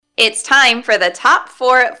It's time for the top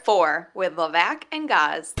 4 at 4 with Levack and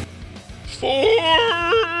Gaz. 4!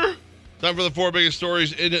 Time for the 4 biggest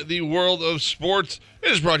stories in the world of sports.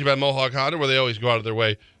 It is brought to you by Mohawk Honda, where they always go out of their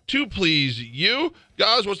way to please you.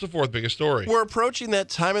 Guys, what's the 4th biggest story? We're approaching that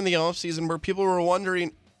time in the offseason where people were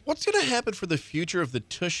wondering, what's going to happen for the future of the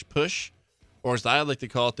tush push, or as I like to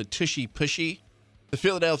call it, the tushy pushy? The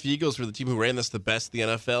Philadelphia Eagles were the team who ran this the best in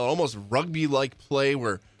the NFL, almost rugby-like play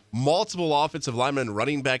where multiple offensive linemen and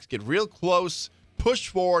running backs get real close, push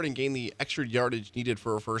forward, and gain the extra yardage needed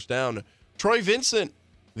for a first down. Troy Vincent,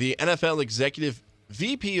 the NFL executive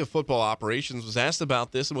VP of football operations, was asked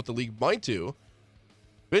about this and what the league might do.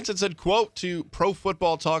 Vincent said, quote, to Pro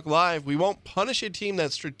Football Talk Live, "We won't punish a team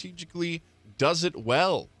that strategically does it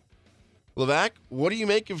well." Levack, what do you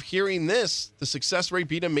make of hearing this? The success rate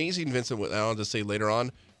beat amazing, Vincent went on to say later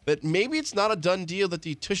on that maybe it's not a done deal that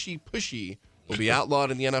the tushy pushy will be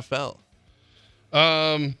outlawed in the NFL.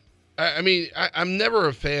 I'm never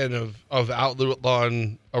a fan of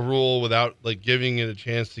outlawing a rule without like giving it a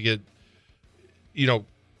chance to get,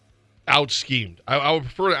 out schemed. I would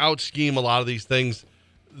prefer to out scheme a lot of these things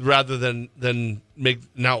rather than make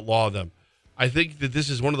an outlaw them. I think that this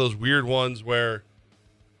is one of those weird ones where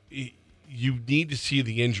you need to see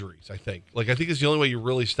the injuries. I think it's the only way you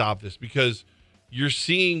really stop this, because you're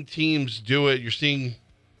seeing teams do it. You're seeing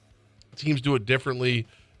teams do it differently.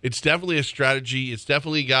 It's definitely a strategy. It's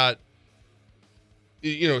definitely got,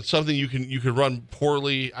 it's something you can run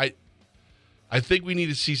poorly. I think we need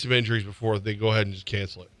to see some injuries before they go ahead and just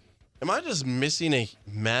cancel it. Am I just missing a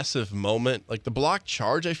massive moment? Like the block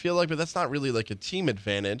charge, I feel like, but that's not really like a team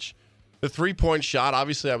advantage. The 3-point shot,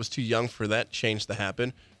 obviously I was too young for that change to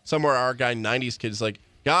happen. Somewhere our guy 90s kid is like,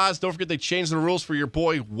 guys, don't forget they changed the rules for your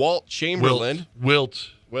boy Walt Chamberlain. Wilt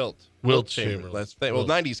Chamberlain. Wilt.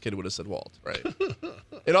 90s kid would have said Walt, right?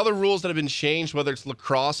 And other rules that have been changed, whether it's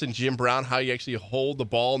lacrosse and Jim Brown, how you actually hold the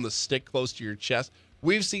ball and the stick close to your chest.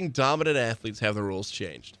 We've seen dominant athletes have the rules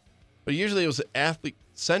changed. But usually it was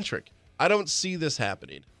athlete-centric. I don't see this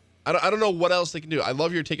happening. I don't know what else they can do. I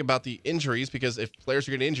love your take about the injuries, because if players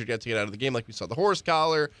are getting injured, you have to get out of the game, like we saw the horse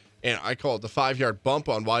collar, and I call it the 5-yard bump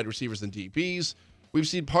on wide receivers and DBs. We've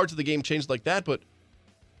seen parts of the game change like that, but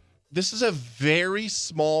this is a very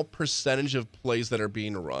small percentage of plays that are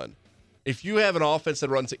being run. If you have an offense that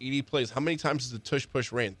runs 80 plays, how many times has the tush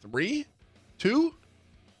push ran? 3? 2?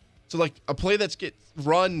 So like a play that's get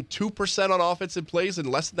run 2% on offensive plays and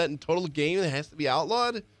less than that in total game, it has to be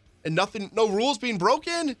outlawed, and no rules being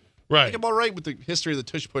broken. Right. I think I'm all right with the history of the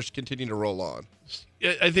tush push continuing to roll on.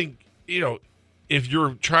 I think, if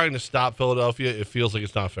you're trying to stop Philadelphia, it feels like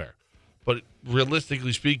it's not fair. But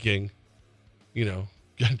realistically speaking, go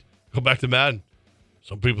back to Madden.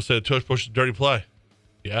 Some people say the tush push is a dirty play.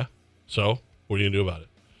 Yeah. So what are you going to do about it?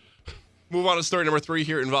 Move on to story number 3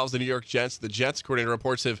 here. It involves the New York Jets. The Jets, according to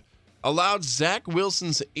reports, have allowed Zach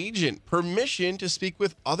Wilson's agent permission to speak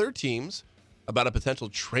with other teams about a potential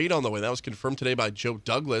trade on the way. That was confirmed today by Joe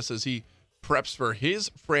Douglas as he preps for his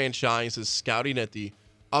franchise's scouting at the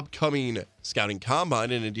upcoming scouting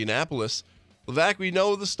combine in Indianapolis. Levack, we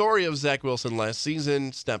know the story of Zach Wilson last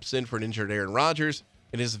season, steps in for an injured Aaron Rodgers,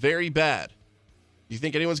 and is very bad. Do you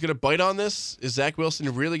think anyone's going to bite on this? Is Zach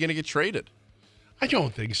Wilson really going to get traded? I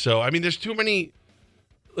don't think so. I mean, there's too many,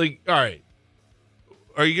 all right,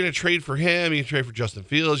 are you going to trade for him? Are you going to trade for Justin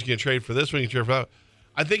Fields? Are you going to trade for this one? You trade for that?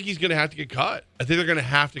 I think he's going to have to get cut. I think they're going to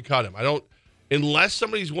have to cut him. Unless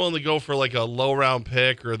somebody's willing to go for like a low round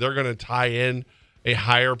pick, or they're going to tie in a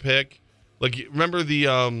higher pick. Like, remember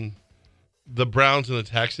the Browns and the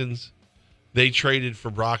Texans? They traded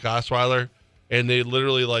for Brock Osweiler, and they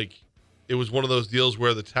literally it was one of those deals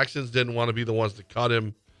where the Texans didn't want to be the ones to cut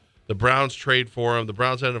him. The Browns trade for him. The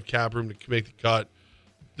Browns had enough cap room to make the cut.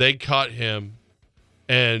 They cut him,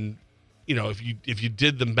 and if you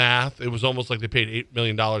did the math, it was almost like they paid $8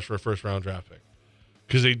 million for a first round draft pick,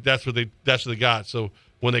 because that's what they got. So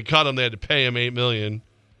when they cut him, they had to pay him $8 million,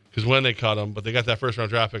 because when they cut him, but they got that first round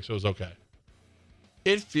draft pick, so it was okay.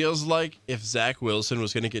 It feels like if Zach Wilson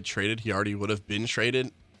was going to get traded, he already would have been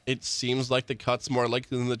traded. It seems like the cut's more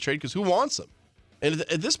likely than the trade, because who wants him? And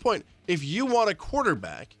at this point, if you want a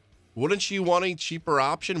quarterback, wouldn't you want a cheaper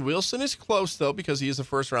option? Wilson is close, though, because he is a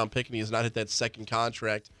first-round pick and he has not hit that second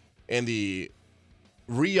contract. And the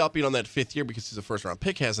re-upping on that 5th year because he's a first-round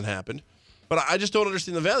pick hasn't happened. But I just don't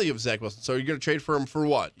understand the value of Zach Wilson. So you're going to trade for him for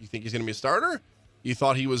what? You think he's going to be a starter? You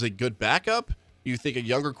thought he was a good backup? You think a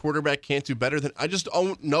younger quarterback can't do better than... I just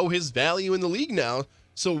don't know his value in the league now.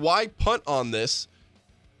 So why punt on this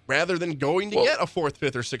rather than going to get a 4th,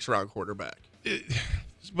 5th, or 6th-round quarterback?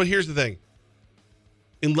 But here's the thing.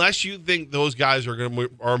 Unless you think those guys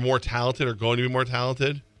are more talented or going to be more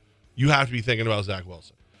talented, you have to be thinking about Zach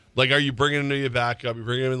Wilson. Like, are you bringing him to your backup? You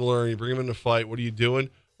bring him in to learn. You bring him in to fight. What are you doing?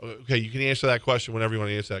 Okay, you can answer that question whenever you want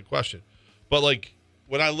to answer that question. But, like,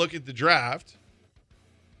 when I look at the draft,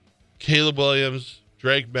 Caleb Williams,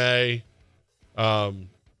 Drake May, Jaden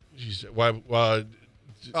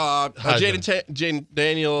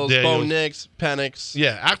Daniels, Bo Nix, Penix.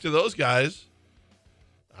 Yeah, after those guys,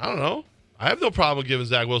 I don't know. I have no problem giving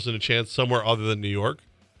Zach Wilson a chance somewhere other than New York.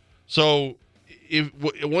 So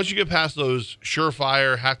once you get past those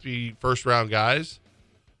surefire, have to be first round guys,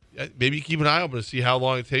 maybe you keep an eye open to see how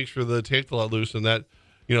long it takes for the tank to let loose and that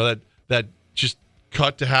that just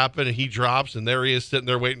cut to happen and he drops and there he is sitting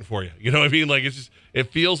there waiting for you. You know what I mean? Like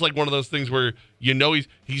it feels like one of those things where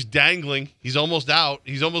he's dangling, he's almost out,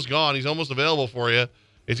 he's almost gone, he's almost available for you.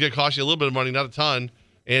 It's gonna cost you a little bit of money, not a ton.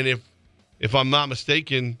 And if I'm not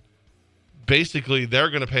mistaken, basically they're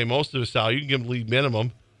gonna pay most of his salary. You can give him league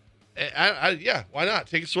minimum. Yeah, why not?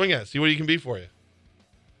 Take a swing at it. See what he can be for you.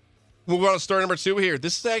 Move on to story number 2 here.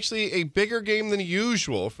 This is actually a bigger game than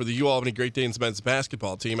usual for the UAlbany Great Danes men's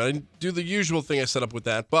basketball team. I didn't do the usual thing I set up with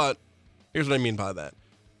that, but here's what I mean by that.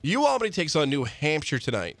 UAlbany takes on New Hampshire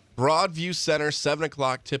tonight. Broadview Center, 7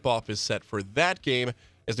 o'clock tip-off is set for that game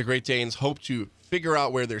as the Great Danes hope to figure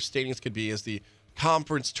out where their standings could be as the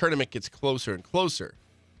conference tournament gets closer and closer.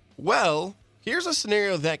 Well, here's a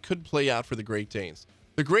scenario that could play out for the Great Danes.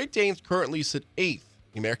 The Great Danes currently sit 8th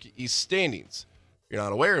in the American East standings. If you're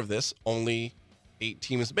not aware of this, only 8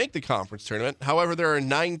 teams make the conference tournament. However, there are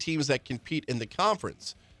 9 teams that compete in the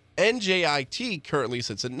conference. NJIT currently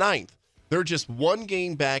sits at 9th. They're just 1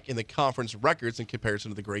 game back in the conference records in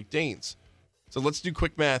comparison to the Great Danes. So let's do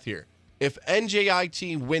quick math here. If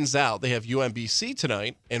NJIT wins out, they have UMBC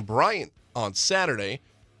tonight and Bryant on Saturday,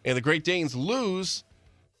 and the Great Danes lose,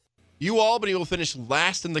 UAlbany will finish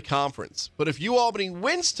last in the conference. But if UAlbany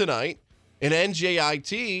wins tonight and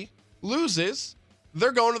NJIT loses,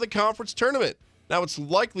 they're going to the conference tournament. Now, it's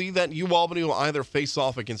likely that UAlbany will either face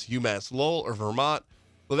off against UMass Lowell or Vermont.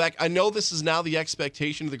 Levack, I know this is now the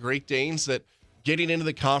expectation of the Great Danes that getting into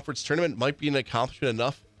the conference tournament might be an accomplishment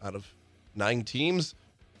enough out of 9 teams.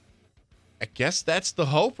 I guess that's the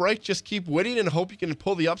hope, right? Just keep winning and hope you can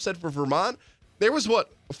pull the upset for Vermont. There was, 4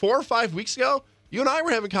 or 5 weeks ago? You and I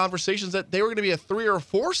were having conversations that they were going to be a 3 or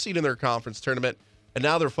 4 seed in their conference tournament, and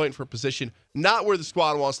now they're fighting for a position, not where the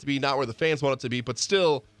squad wants to be, not where the fans want it to be, but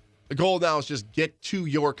still, the goal now is just get to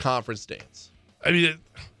your conference dance. I mean,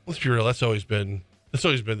 let's be real. That's always been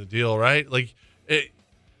the deal, right? Like,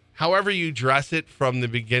 however you dress it from the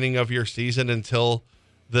beginning of your season until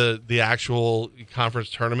the actual conference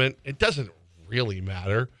tournament, it doesn't really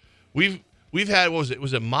matter. We've had, what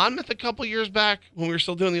was it Monmouth a couple years back when we were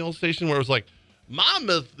still doing the old station where it was like,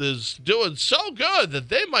 Monmouth is doing so good that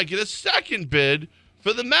they might get a second bid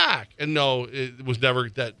for the MAC. And no, it was never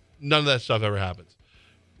that. None of that stuff ever happens.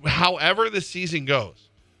 However the season goes,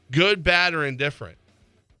 good, bad, or indifferent,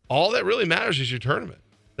 all that really matters is your tournament.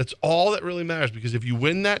 That's all that really matters, because if you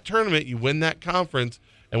win that tournament, you win that conference,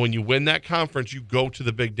 and when you win that conference, you go to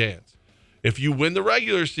the big dance. If you win the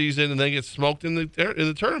regular season and then get smoked in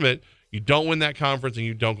the tournament, you don't win that conference and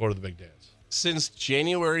you don't go to the big dance. Since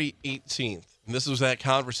January 18th, and this was that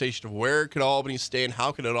conversation of where could Albany stand,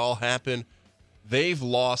 how could it all happen, they've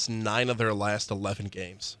lost 9 of their last 11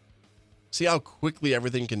 games. See how quickly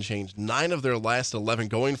everything can change. 9 of their last 11,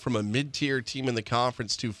 going from a mid-tier team in the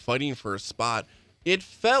conference to fighting for a spot. It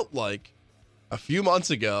felt like a few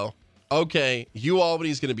months ago, okay,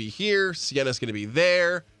 UAlbany's going to be here, Sienna's going to be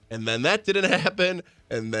there, and then that didn't happen,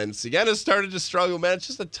 and then Sienna started to struggle. Man, it's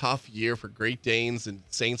just a tough year for Great Danes and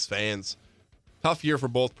Saints fans. Tough year for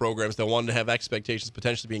both programs that wanted to have expectations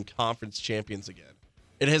potentially being conference champions again.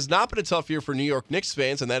 It has not been a tough year for New York Knicks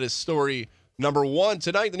fans, and that is story number 1.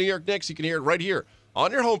 Tonight, the New York Knicks, you can hear it right here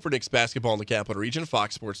on your home for Knicks basketball in the Capital Region,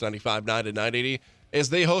 Fox Sports 95.9 and 980, as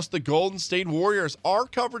they host the Golden State Warriors. Our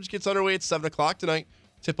coverage gets underway at 7 o'clock tonight.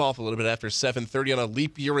 Tip off a little bit after 7:30 on a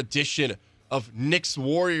leap year edition of Knicks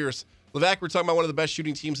Warriors. Levack, we're talking about one of the best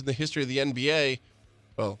shooting teams in the history of the NBA.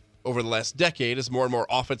 Well, over the last decade, as more and more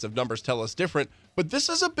offensive numbers tell us different. But this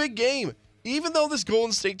is a big game. Even though this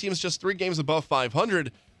Golden State team is just 3 games above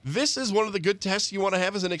 500, this is one of the good tests you want to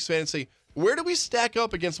have as a Knicks fan and say, where do we stack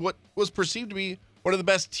up against what was perceived to be one of the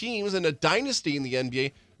best teams in a dynasty in the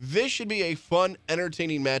NBA? This should be a fun,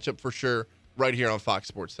 entertaining matchup for sure right here on Fox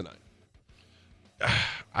Sports tonight.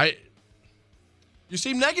 You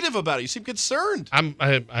seem negative about it. You seem concerned.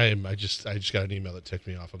 I just got an email that ticked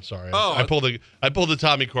me off. I'm sorry. Oh, I pulled the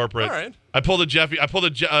Tommy corporate. All right. I pulled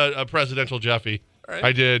a presidential Jeffy. All right.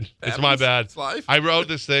 I did. It's my bad. It's life. I wrote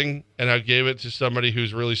this thing and I gave it to somebody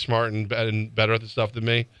who's really smart and better at this stuff than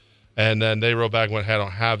me. And then they wrote back and went, hey, I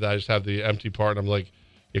don't have that. I just have the empty part. And I'm like,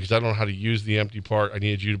 yeah, because I don't know how to use the empty part. I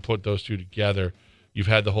needed you to put those two together. You've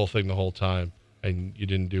had the whole thing the whole time, and you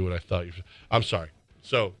didn't do what I thought you should. I'm sorry.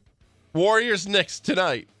 So, Warriors Knicks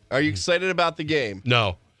tonight. Are you excited about the game?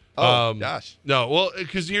 no. Oh, gosh. No. Well,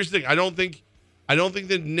 because here's the thing. I don't think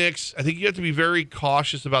the Knicks, I think you have to be very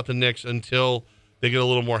cautious about the Knicks until they get a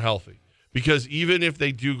little more healthy. Because even if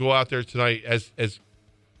they do go out there tonight as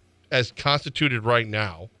constituted right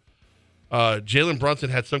now, Jalen Brunson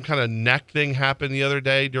had some kind of neck thing happen the other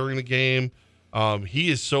day during the game.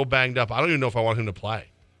 He is so banged up. I don't even know if I want him to play.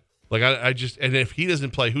 Like I just, and if he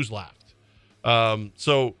doesn't play, who's left?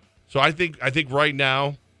 So I think right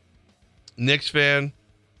now, Knicks fan,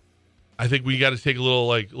 I think we got to take a little,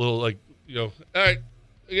 all right,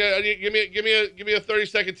 yeah, give me a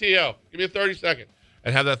 30-second TO. Give me a 30-second.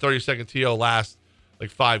 And have that 30-second TO last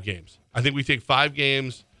like 5 games. I think we take 5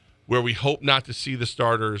 games where we hope not to see the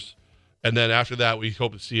starters, and then after that, we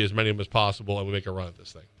hope to see as many of them as possible, and we make a run at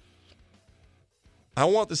this thing. I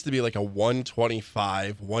want this to be like a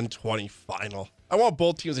 125-120 final. I want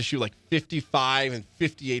both teams to shoot like 55 and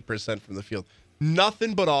 58% from the field.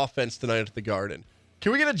 Nothing but offense tonight at the Garden.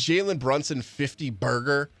 Can we get a Jalen Brunson 50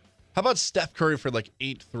 burger? How about Steph Curry for like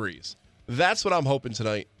 8 threes? That's what I'm hoping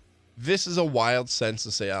tonight. This is a wild sense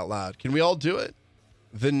to say out loud. Can we all do it?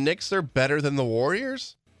 The Knicks are better than the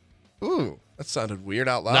Warriors? Ooh, that sounded weird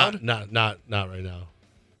out loud. Not right now.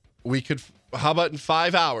 We could, how about in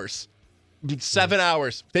 5 hours? 7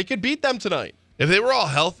 hours. They could beat them tonight. If they were all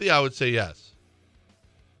healthy, I would say yes.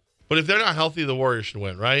 But if they're not healthy, the Warriors should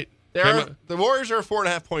win, right? The Warriors are a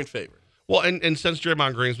 4.5-point favorite. Well, and since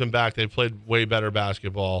Draymond Green's been back, they've played way better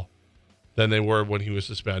basketball than they were when he was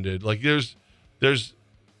suspended. Like there's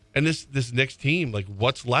and this Knicks team, like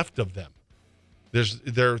what's left of them?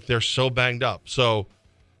 They're so banged up. So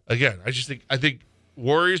again, I think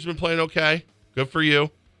Warriors have been playing okay. Good for you.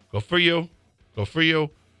 Go for you.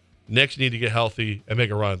 Knicks need to get healthy and make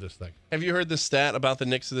a run at this thing. Have you heard the stat about the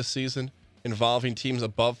Knicks of this season involving teams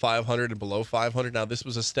above 500 and below 500? Now, this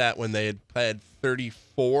was a stat when they had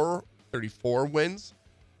 34 wins,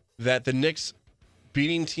 that the Knicks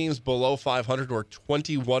beating teams below 500 were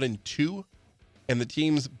 21-2, and the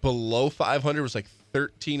teams below 500 was like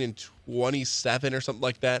 13-27 or something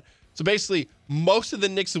like that. So basically, most of the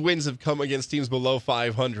Knicks wins have come against teams below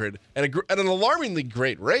 500 at an alarmingly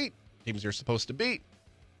great rate. Teams you're supposed to beat,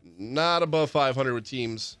 not above 500 with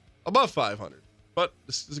teams above 500. But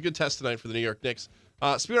this is a good test tonight for the New York Knicks.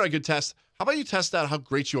 Speaking of a good test, how about you test out how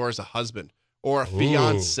great you are as a husband or a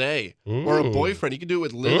fiance or a boyfriend? You can do it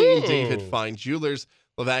with Lily and David Fine Jewelers.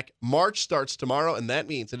 Levack, March starts tomorrow, and that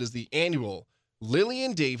means it is the annual Lily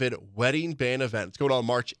and David Wedding Band event. It's going on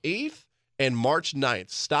March 8th and March 9th.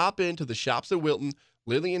 Stop into the shops at Wilton.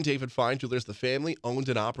 Lily and David Fine Jewelers, the family-owned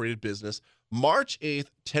and operated business. March 8th,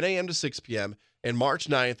 10 a.m. to 6 p.m., and March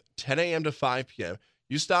 9th, 10 a.m. to 5 p.m.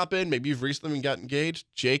 You stop in. Maybe you've recently got engaged.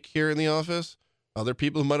 Jake here in the office. Other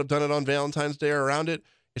people who might have done it on Valentine's Day or around it.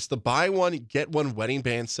 It's the buy one, get one wedding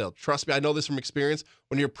band sale. Trust me, I know this from experience.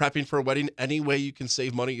 When you're prepping for a wedding, any way you can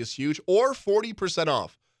save money is huge, or 40%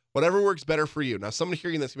 off. Whatever works better for you. Now, someone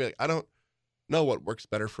hearing this can be like, I don't know what works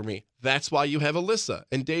better for me. That's why you have Alyssa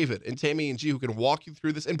and David and Tammy and G who can walk you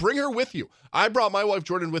through this and bring her with you. I brought my wife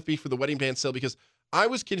Jordan with me for the wedding band sale because I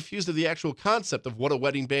was confused of the actual concept of what a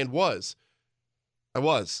wedding band was. I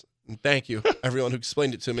was. And thank you, everyone who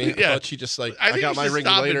explained it to me. Yeah. I thought she just like, I got my ring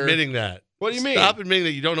stop later. Admitting that. What do you mean? Stop admitting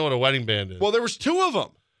that you don't know what a wedding band is. Well, there was 2 of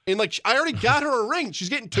them. And like, I already got her a ring. She's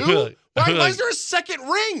getting 2. Why is there a second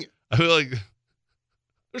ring? I feel like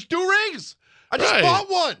there's 2 rings. I just bought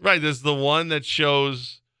one. Right. There's the one that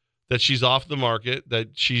shows that she's off the market,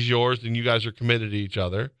 that she's yours, and you guys are committed to each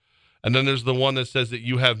other. And then there's the one that says that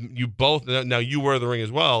you both, now you wear the ring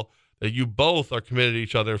as well, that you both are committed to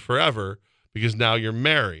each other forever because now you're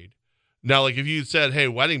married. Now, like if you said, hey,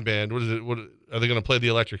 wedding band, what is it? What are they going to play the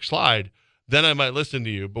electric slide? Then I might listen to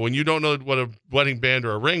you. But when you don't know what a wedding band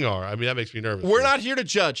or a ring are, I mean, that makes me nervous. We're not here to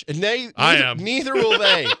judge. And I am. Neither will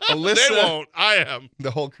they. Alyssa, they won't. I am.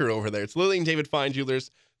 The whole crew over there. It's Lily and David Fine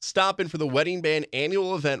Jewelers. Stop in for the wedding band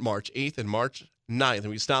annual event March 8th and March 9th. And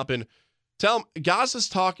we stop in. Tell him, Gaza's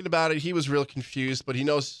talking about it. He was real confused, but he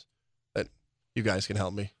knows that you guys can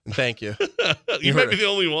help me. And thank you. You might be the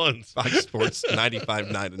only ones. Fox Sports 95.9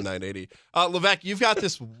 and 980. Levack, you've got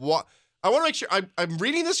this. I want to make sure I'm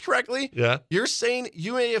reading this correctly. Yeah. You're saying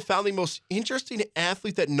you may have found the most interesting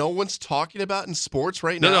athlete that no one's talking about in sports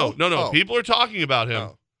right now? No. Oh. People are talking about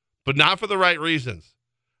him, but not for the right reasons.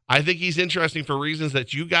 I think he's interesting for reasons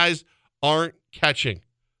that you guys aren't catching.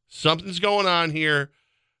 Something's going on here,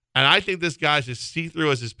 and I think this guy's as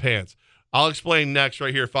see-through as his pants. I'll explain next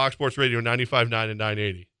right here, Fox Sports Radio 95.9 and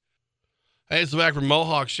 980. Hey, it's Levack from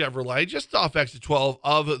Mohawk Chevrolet, just off exit 12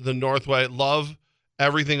 of the Northway. Love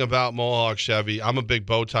everything about Mohawk Chevy. I'm a big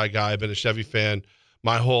bow tie guy. I've been a Chevy fan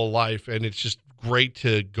my whole life, and it's just great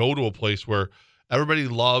to go to a place where everybody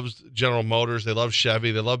loves General Motors. They love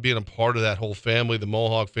Chevy. They love being a part of that whole family, the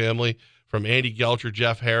Mohawk family, from Andy Gelcher,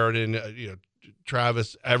 Jeff Harridan,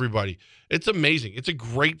 Travis, everybody. It's amazing. It's a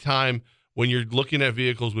great time when you're looking at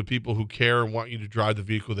vehicles with people who care and want you to drive the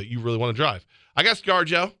vehicle that you really want to drive. I got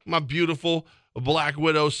ScarJo, my beautiful Black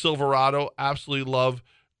Widow Silverado. Absolutely love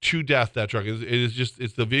to death that truck.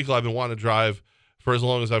 It's the vehicle I've been wanting to drive for as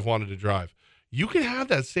long as I've wanted to drive. You can have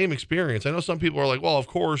that same experience. I know some people are like, well, of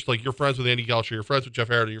course, like you're friends with Andy Gelcher, you're friends with Jeff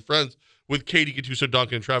Harridan, you're friends with Katie Gattuso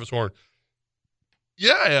Duncan and Travis Horn.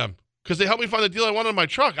 Yeah, I am. Because they helped me find the deal I wanted in my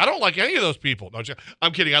truck. I don't like any of those people. No,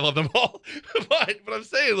 I'm kidding. I love them all. but I'm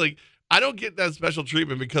saying, like, I don't get that special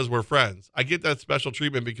treatment because we're friends. I get that special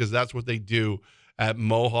treatment because that's what they do at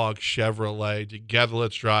Mohawk Chevrolet. Together,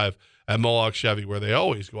 let's drive at Mohawk Chevy, where they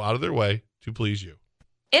always go out of their way to please you.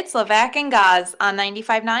 It's Levack and Gaz on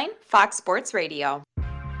 95.9 Fox Sports Radio.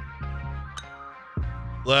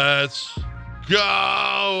 Let's go.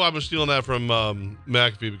 I was stealing that from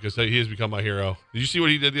McAfee because he has become my hero. Did you see what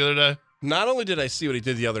he did the other day? Not only did I see what he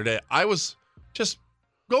did the other day, I was just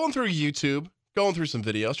going through YouTube, going through some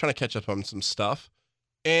videos, trying to catch up on some stuff,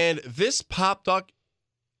 and this popped up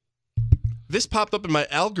in my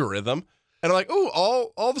algorithm, and I'm like, ooh,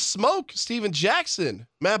 all the smoke, Steven Jackson,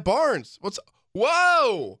 Matt Barnes,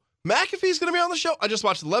 whoa, McAfee's going to be on the show. I just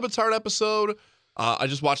watched the Levitard episode. I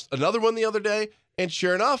just watched another one the other day, and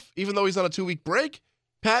sure enough, even though he's on a 2-week break,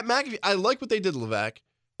 Pat McAfee, I like what they did, Levack.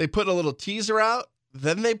 They put a little teaser out,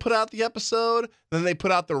 then they put out the episode, then they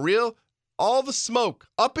put out the reel. All the smoke.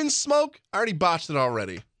 Up in smoke. I already botched it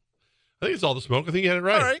already. I think it's all the smoke. I think you had it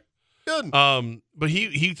right. All right. Good. But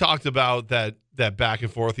he talked about that back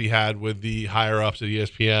and forth he had with the higher ups at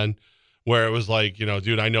ESPN, where it was like,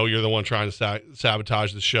 dude, I know you're the one trying to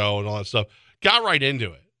sabotage the show and all that stuff. Got right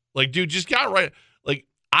into it. Like, dude, just got right. Like,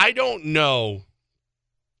 I don't know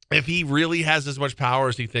if he really has as much power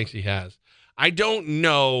as he thinks he has. I don't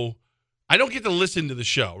know. I don't get to listen to the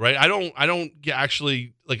show, right? I don't get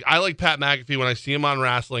actually, like, I like Pat McAfee when I see him on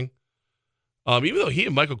wrestling. Even though he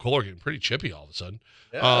and Michael Cole are getting pretty chippy all of a sudden.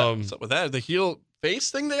 Yeah, what's up with that? The heel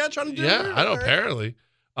face thing they got trying to do? Yeah, I don't apparently.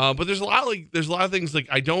 But there's a lot of things like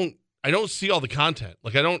I don't see all the content.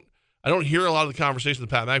 Like I don't hear a lot of the conversation of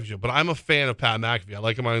the Pat McAfee show, but I'm a fan of Pat McAfee. I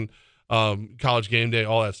like him on College Game Day,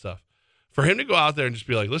 all that stuff. For him to go out there and just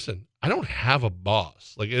be like, listen, I don't have a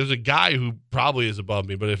boss. Like, there's a guy who probably is above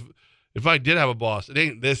me, but if I did have a boss, it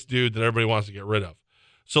ain't this dude that everybody wants to get rid of.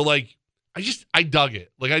 So, like, I dug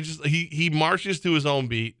it. Like, he marches to his own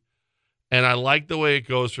beat, and I like the way it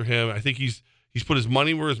goes for him. I think he's put his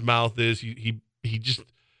money where his mouth is.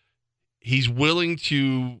 He's willing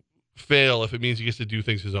to fail if it means he gets to do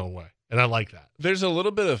things his own way. And I like that. There's a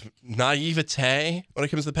little bit of naivete when it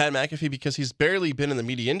comes to Pat McAfee because he's barely been in the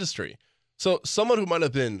media industry. So someone who might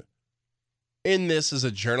have been in this as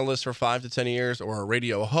a journalist for 5 to 10 years or a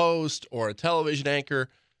radio host or a television anchor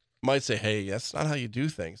might say, hey, that's not how you do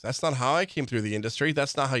things. That's not how I came through the industry.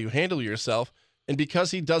 That's not how you handle yourself. And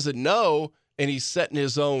because he doesn't know and he's setting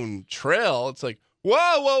his own trail, it's like,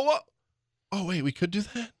 whoa. Oh, wait, we could do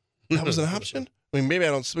that? That was an option? I mean, maybe I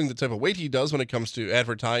don't swing the type of weight he does when it comes to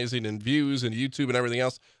advertising and views and YouTube and everything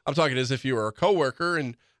else. I'm talking as if you were a coworker,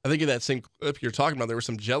 and I think in that same clip you're talking about, there was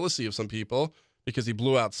some jealousy of some people because he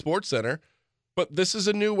blew out SportsCenter. But this is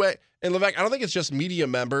a new way. And Levack, I don't think it's just media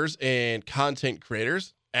members and content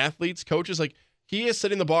creators, athletes, coaches. Like, he is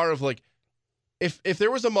setting the bar of, like, if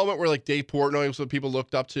there was a moment where, like, Dave Portnoy was what people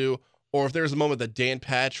looked up to, or if there was a moment that Dan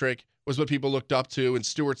Patrick was what people looked up to, and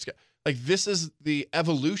Stuart Scott, like, this is the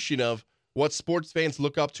evolution of what sports fans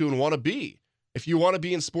look up to and want to be. If you want to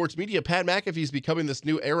be in sports media, Pat McAfee is becoming this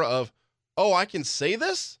new era of, oh, I can say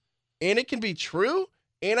this, and it can be true,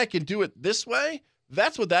 and I can do it this way.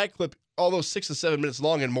 That's what that clip, all those 6 to 7 minutes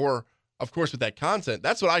long and more, of course, with that content,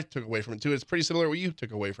 that's what I took away from it, too. It's pretty similar to what you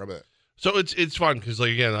took away from it. So it's fun because,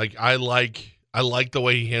 like, again, like I like the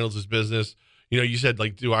way he handles his business. You said,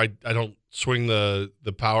 like, I don't swing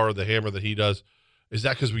the power of the hammer that he does. Is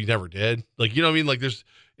that because we never did? Like, you know what I mean? Like,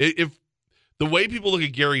 if the way people look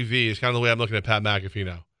at Gary Vee is kind of the way I'm looking at Pat McAfee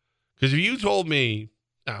now. Because if you told me,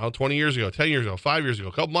 20 years ago, 10 years ago, 5 years ago,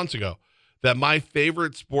 a couple months ago, that my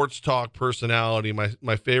favorite sports talk personality,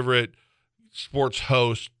 my favorite sports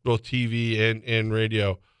host, both TV and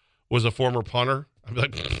radio, was a former punter, I'd be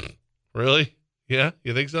like, really? Yeah?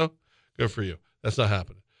 You think so? Good for you. That's not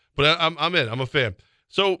happening. But I'm in. I'm a fan.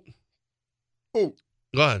 So, oh,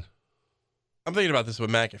 go ahead. I'm thinking about this with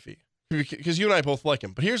McAfee because you and I both like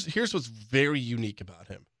him. But here's what's very unique about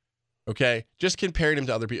him. Okay, just comparing him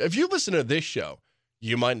to other people. If you listen to this show,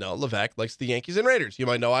 you might know Levack likes the Yankees and Raiders. You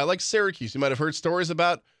might know I like Syracuse. You might have heard stories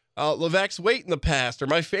about Levack's weight in the past or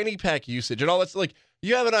my fanny pack usage and all that. Like,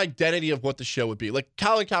 you have an identity of what the show would be. Like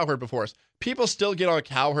Colin Cowherd before us. People still get on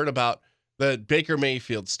Cowherd about the Baker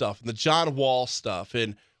Mayfield stuff and the John Wall stuff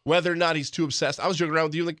and whether or not he's too obsessed. I was joking around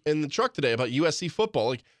with you in the truck today about USC football.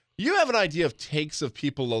 Like, you have an idea of takes of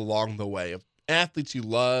people along the way, of athletes you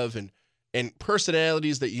love and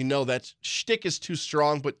personalities that you know that shtick is too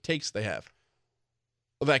strong, but takes they have.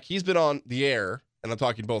 Levack, he's been on the air, and I'm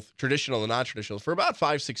talking both traditional and non-traditional, for about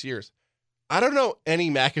 5-6 years. I don't know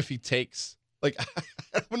any McAfee takes. Like,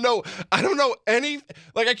 I don't know any.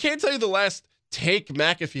 Like, I can't tell you the last take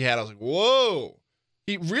McAfee had. I was like, whoa.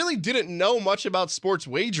 He really didn't know much about sports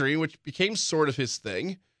wagering, which became sort of his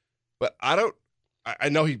thing. But I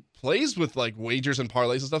know he plays with, like, wagers and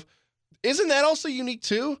parlays and stuff. Isn't that also unique,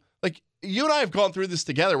 too? Like, you and I have gone through this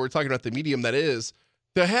together. We're talking about the medium that is.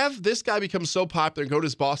 To have this guy become so popular and go to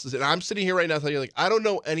his bosses, and I'm sitting here right now telling you, like, I don't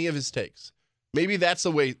know any of his takes. Maybe that's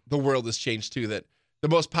the way the world has changed, too, that the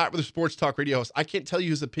most popular sports talk radio host, I can't tell you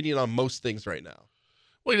his opinion on most things right now.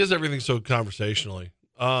 Well, he does everything so conversationally.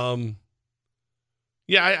 Yeah,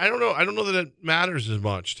 I don't know. I don't know that it matters as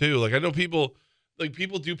much, too. Like, I know people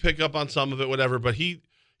do pick up on some of it, whatever, but he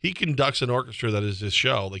conducts an orchestra that is his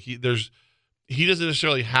show. Like, he doesn't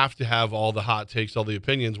necessarily have to have all the hot takes, all the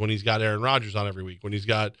opinions when he's got Aaron Rodgers on every week, when he's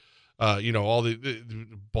got, all the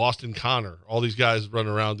Boston Connor, all these guys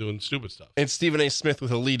running around doing stupid stuff. And Stephen A. Smith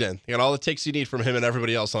with a lead in. You got all the takes you need from him and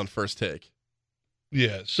everybody else on First Take.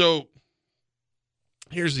 Yeah. So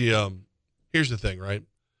here's the thing, right?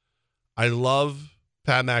 I love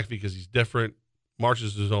Pat McAfee because he's different,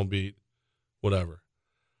 marches his own beat, whatever.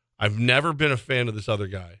 I've never been a fan of this other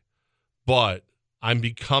guy, but I'm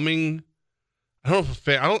becoming. I don't know if a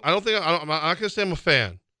fan. I'm not going to say I'm a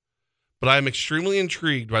fan, but I'm extremely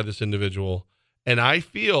intrigued by this individual, and I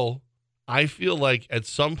feel like at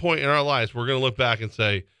some point in our lives we're going to look back and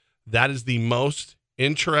say that is the most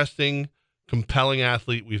interesting, compelling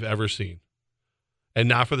athlete we've ever seen, and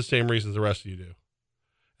not for the same reasons the rest of you do,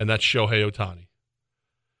 and that's Shohei Ohtani.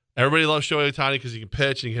 Everybody loves Shohei Ohtani because he can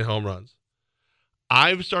pitch and he can hit home runs.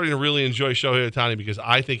 I'm starting to really enjoy Shohei Ohtani because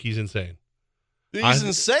I think he's insane. He's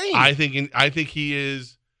insane. I think he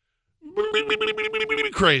is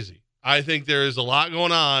crazy. I think there is a lot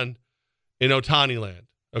going on in Ohtani land.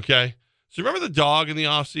 Okay, so remember the dog in the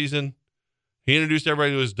offseason? He introduced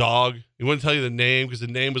everybody to his dog. He wouldn't tell you the name because the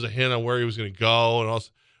name was a hint on where he was going to go, and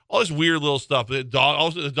all this weird little stuff. The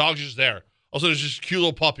dog's just there. All of a sudden, it's just a cute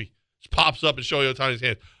little puppy. Just pops up and Shohei Ohtani's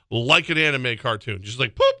hand like an anime cartoon. Just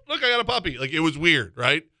like, poop! Look, I got a puppy. Like, it was weird,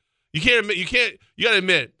 right? You got to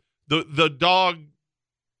admit. The dog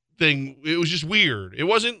thing, it was just weird. It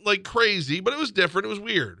wasn't like crazy, but it was different. It was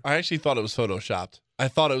weird. I actually thought it was photoshopped. I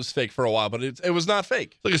thought it was fake for a while, but it was not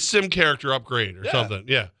fake. Like a sim character upgrade or something.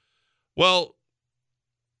 Yeah. Well,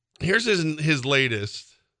 here's his latest.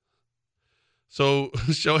 So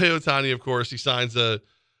Shohei Ohtani, of course, he signs a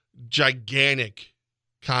gigantic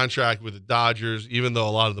contract with the Dodgers, even though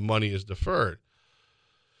a lot of the money is deferred.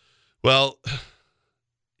 Well,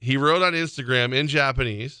 he wrote on Instagram in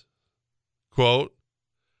Japanese, quote,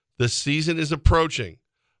 "The season is approaching,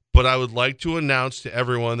 but I would like to announce to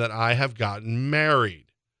everyone that I have gotten married."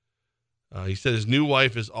 He said his new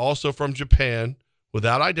wife is also from Japan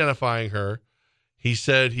without identifying her. He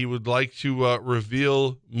said he would like to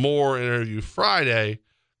reveal more in an interview Friday.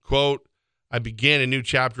 Quote, "I began a new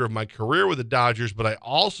chapter of my career with the Dodgers, but I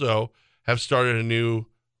also have started a new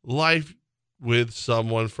life with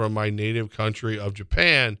someone from my native country of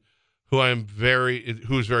Japan who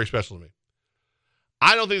is very special to me."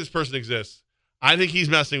 I don't think this person exists. I think he's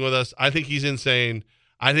messing with us. I think he's insane.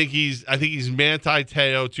 I think he's Manti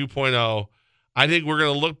Te'o 2.0. I think we're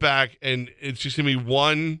going to look back and it's just going to be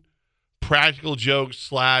one practical joke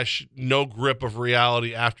 / no grip of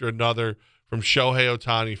reality after another from Shohei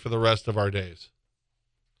Ohtani for the rest of our days.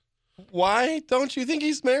 Why don't you think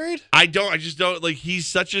he's married? I just don't. Like, he's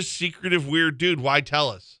such a secretive, weird dude. Why tell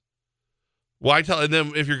us? And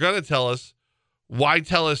then if you're going to tell us, why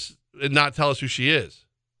tell us and not tell us who she is?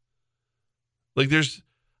 Like,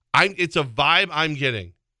 it's a vibe I'm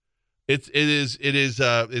getting.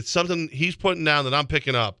 It's something he's putting down that I'm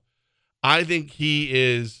picking up. I think he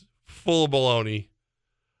is full of baloney.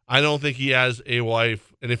 I don't think he has a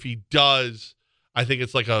wife, and if he does, I think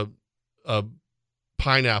it's like a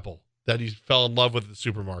pineapple that he fell in love with at the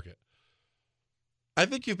supermarket. I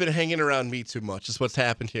think you've been hanging around me too much is what's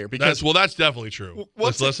happened here. Because that's definitely true.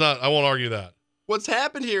 Let's not. I won't argue that. What's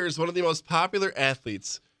happened here is one of the most popular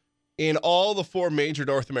athletes in all the 4 major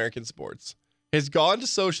North American sports has gone to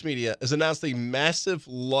social media, has announced a massive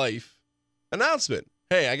life announcement.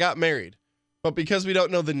 Hey, I got married. But because we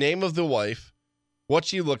don't know the name of the wife, what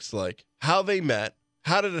she looks like, how they met,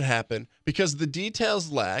 how did it happen, because the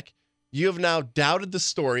details lack, you have now doubted the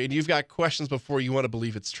story and you've got questions before you want to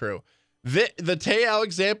believe it's true. The Te'o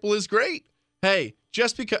example is great. Hey,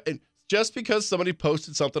 just because somebody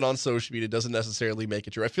posted something on social media doesn't necessarily make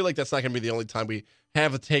it true. I feel like that's not going to be the only time we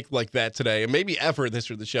have a take like that today, and maybe ever in the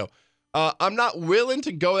history of the show. I'm not willing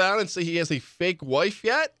to go down and say he has a fake wife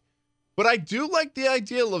yet, but I do like the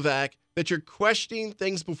idea, Levack, that you're questioning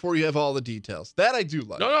things before you have all the details. That I do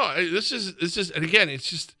like. No. This is, and again,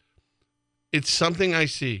 it's something I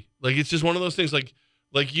see. Like, it's just one of those things. Like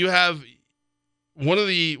you have one of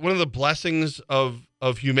the blessings of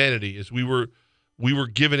humanity is we were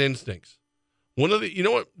given instincts. One of the, you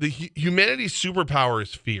know what, the humanity's superpower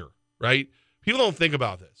is fear, right? People don't think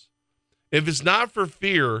about this. If it's not for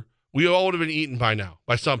fear, we all would have been eaten by now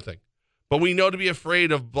by something. But we know to be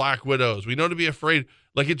afraid of black widows. We know to be afraid,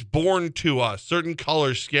 like it's born to us. Certain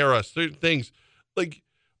colors scare us. Certain things, like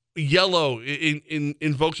yellow,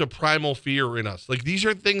 invokes a primal fear in us. Like, these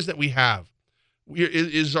are things that we have. It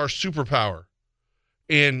is our superpower.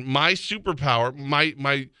 And my superpower,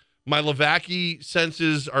 my Levacky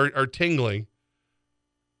senses are tingling.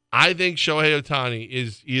 I think Shohei Ohtani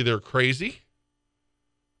is either crazy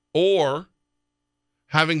or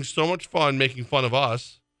having so much fun making fun of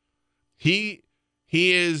us. He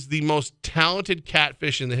is the most talented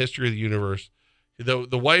catfish in the history of the universe. The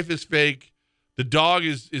wife is fake. The dog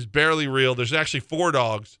is barely real. There's actually 4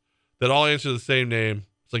 dogs that all answer the same name.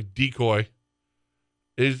 It's like Decoy.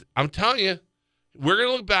 I'm telling you, we're going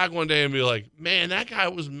to look back one day and be like, man, that guy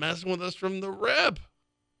was messing with us from the rip.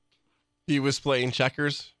 He was playing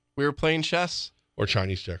checkers. We were playing chess. Or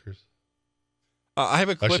Chinese checkers. I have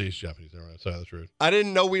a clip. Actually, it's Japanese. Never mind. Sorry, that's rude. I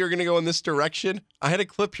didn't know we were going to go in this direction. I had a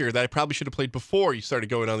clip here that I probably should have played before you started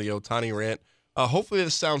going on the Ohtani rant. Hopefully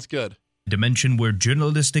this sounds good. Dimension where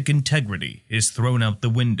journalistic integrity is thrown out the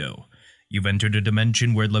window. You've entered a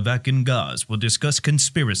dimension where Levack and Gaz will discuss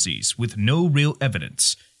conspiracies with no real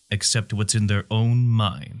evidence except what's in their own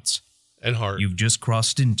minds. And heart. You've just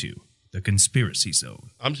crossed into the conspiracy zone.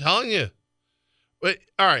 I'm telling you. But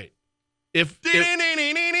all right. If you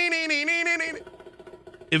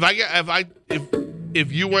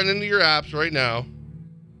went into your apps right now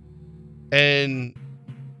and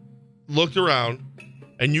looked around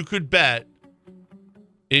and you could bet,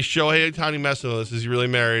 is Shohei Ohtani messing with us? Is he really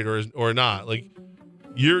married or not? Like,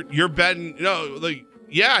 you're betting,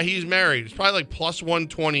 yeah, he's married. It's probably like plus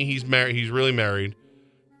 120 he's married. He's really married.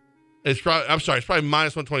 It's probably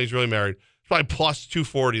minus 120 he's really married. It's probably plus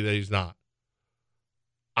 240 that he's not.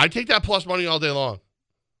 I take that plus money all day long.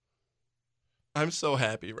 I'm so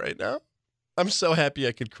happy right now. I'm so happy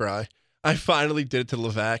I could cry. I finally did it to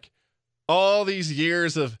Levack. All these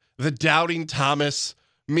years of the doubting Thomas,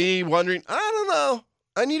 me wondering, I don't know.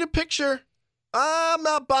 I need a picture. I'm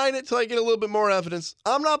not buying it till I get a little bit more evidence.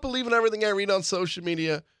 I'm not believing everything I read on social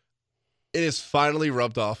media. It is finally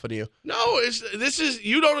rubbed off on you. No,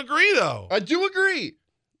 you don't agree though. I do agree.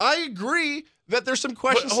 I agree that there's some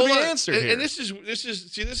questions to be answered here. And this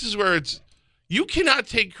is where it's, you cannot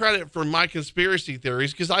take credit for my conspiracy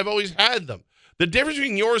theories because I've always had them. The difference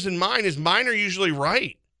between yours and mine is mine are usually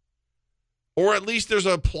right. Or at least there's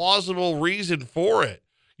a plausible reason for it.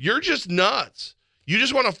 You're just nuts. You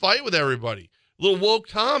just want to fight with everybody. Little woke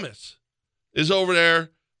Thomas is over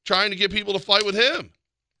there trying to get people to fight with him.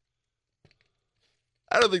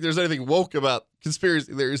 I don't think there's anything woke about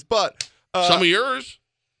conspiracy theories, but some of yours.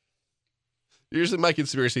 Usually my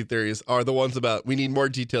conspiracy theories are the ones about we need more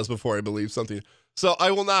details before I believe something. So I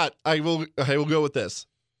will not. I will go with this.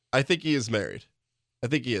 I think he is married. I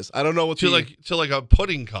think he is. I don't know what to like a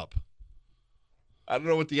pudding cup. I don't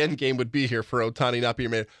know what the end game would be here for Ohtani not being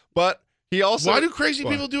married. But he also, why do crazy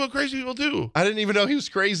people do what crazy people do? I didn't even know he was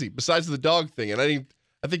crazy. Besides the dog thing, and I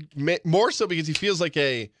think more so because he feels like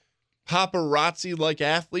a paparazzi-like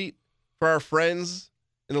athlete for our friends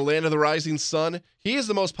in the land of the rising sun. He is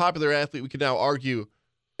the most popular athlete we could now argue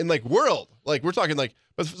in world. Like we're talking but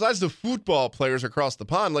besides the football players across the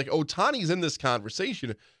pond, Ohtani's in this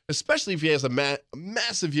conversation, especially if he has a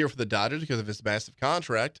massive year for the Dodgers because of his massive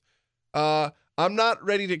contract. I'm not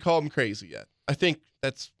ready to call him crazy yet. I think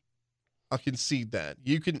I'll concede that.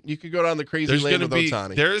 You could go down the crazy lane with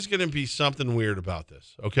Ohtani. There's going to be something weird about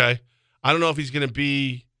this, okay? I don't know if he's going to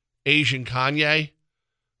be Asian Kanye,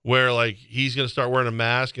 where he's going to start wearing a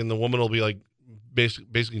mask and the woman will be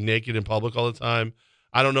basically naked in public all the time.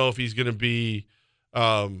 I don't know if he's going to be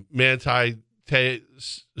Manti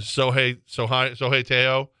Sohei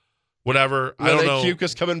Teo, whatever. I don't know.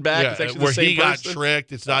 Cuca's coming back. Yeah, It's actually where the same he got person.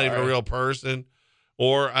 tricked. It's not even a right. real person.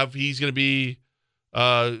 Or if he's going to be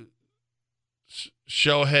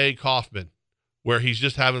Shohei Kaufman, where he's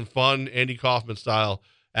just having fun, Andy Kaufman style,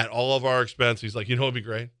 at all of our expense. He's like, you know what would be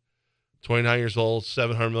great? 29 years old,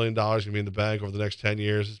 $700 million going to be in the bank over the next 10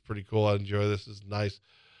 years. It's pretty cool. I enjoy this. It's nice.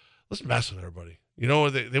 Let's mess with everybody. You know,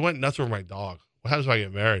 they went nuts over my dog. What happens if I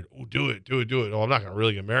get married? Oh, do it. Oh, I'm not going to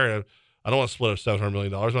really get married. I don't want to split up $700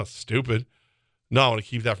 million. I'm not stupid. No, I want to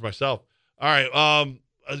keep that for myself. All right.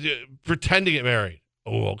 Pretend to get married.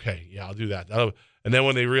 Oh, okay. Yeah, I'll do that. And then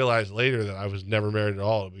when they realize later that I was never married at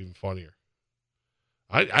all, it'll be even funnier.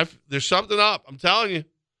 There's something up. I'm telling you.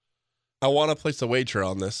 I want to place a wager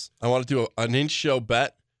on this. I want to do an inch show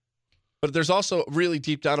bet. But there's also really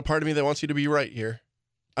deep down a part of me that wants you to be right here.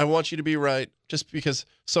 I want you to be right just because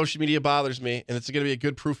social media bothers me, and it's going to be a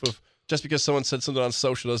good proof of just because someone said something on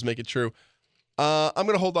social doesn't make it true. I'm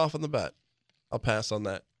going to hold off on the bet. I'll pass on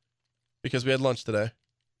that because we had lunch today,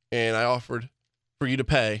 and I offered for you to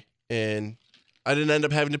pay, and I didn't end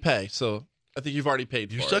up having to pay. So I think you've already paid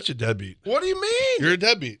for it. You're such a deadbeat. What do you mean? You're a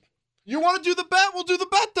deadbeat. You want to do the bet? We'll do the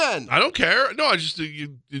bet then. I don't care. No, I just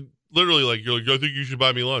you literally you're like, I think you should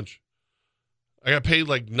buy me lunch. I got paid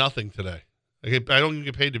like nothing today. I don't even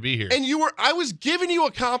get paid to be here. And I was giving you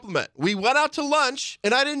a compliment. We went out to lunch,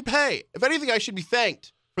 and I didn't pay. If anything, I should be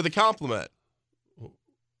thanked for the compliment.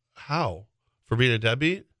 How? For being a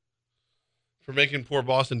deadbeat? For making poor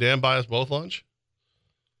Boston Dan buy us both lunch?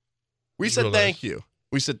 We said thank you.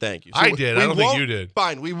 We said thank you. So I did. I don't think you did.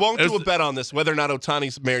 Fine. We won't do a bet on this, whether or not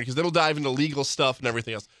Ohtani's married, because then we'll dive into legal stuff and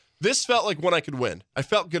everything else. This felt like one I could win. I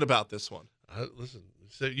felt good about this one. Listen,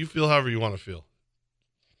 you feel however you want to feel.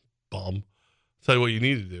 Bum. Tell you what you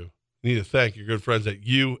need to do. You need to thank your good friends at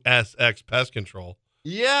USX Pest Control.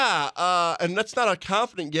 Yeah, and that's not a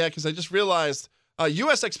confident yet because I just realized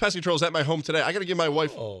USX Pest Control is at my home today. I got to give my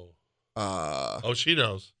wife. Oh, she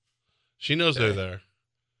knows. She knows they're there.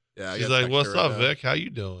 Yeah, she's like, "What's up, Vic? How you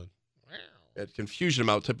doing?" I had confusion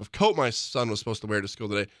about what type of coat my son was supposed to wear to school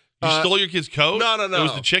today. You stole your kid's coat? No. It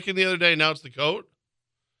was the chicken the other day. Now it's the coat.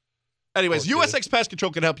 Anyways, USX Pest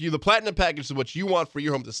Control can help you. The Platinum Package is what you want for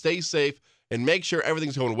your home to stay safe and make sure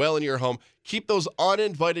everything's going well in your home. Keep those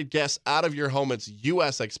uninvited guests out of your home. It's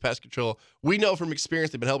USX Pest Control. We know from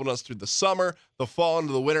experience they've been helping us through the summer, the fall,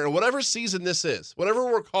 into the winter, and whatever season this is, whatever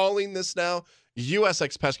we're calling this now,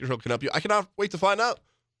 USX Pest Control can help you. I cannot wait to find out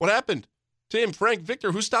what happened. Tim, Frank,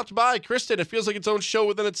 Victor, who stopped by? Kristen, it feels like its own show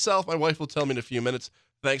within itself. My wife will tell me in a few minutes.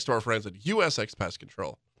 Thanks to our friends at USX Pest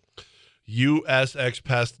Control.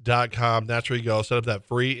 USXPest.com. That's where you go. Set up that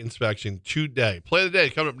free inspection today. Play of the day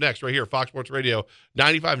coming up next right here, Fox Sports Radio,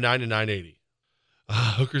 95.9 and 980.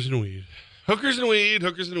 Hookers and weed. Hookers and weed.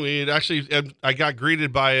 Hookers and weed. Actually, I got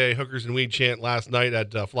greeted by a hookers and weed chant last night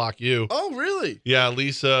at Flock U. Oh, really? Yeah,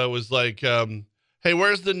 Lisa was like, hey,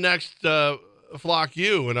 where's the next Flock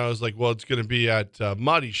U? And I was like, well, it's going to be at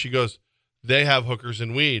Muddy. She goes, they have hookers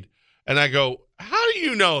and weed. And I go, how do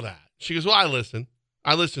you know that? She goes, well, I listen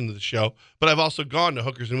to the show, but I've also gone to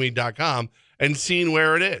hookersandweed.com and seen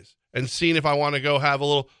where it is and seen if I want to go have a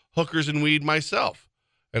little hookers and weed myself.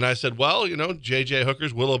 And I said, well, JJ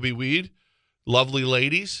Hookers, Willoughby Weed, lovely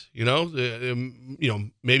ladies,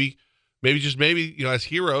 maybe as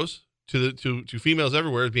heroes to females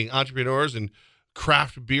everywhere, as being entrepreneurs and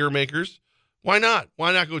craft beer makers. Why not?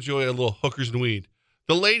 Why not go enjoy a little hookers and weed?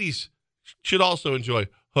 The ladies should also enjoy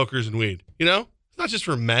hookers and weed. It's not just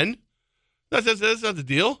for men. That's not the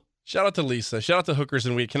deal. Shout out to Lisa. Shout out to Hookers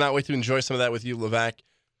and Weed. Cannot wait to enjoy some of that with you, Levack.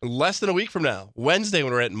 Less than a week from now, Wednesday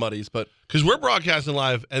when we're at Muddy's. But because we're broadcasting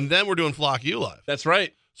live and then we're doing Flock U live. That's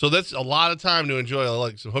right. So that's a lot of time to enjoy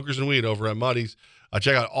some hookers and weed over at Muddy's.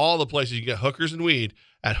 Check out all the places you can get hookers and weed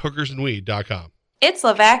at hookersandweed.com. It's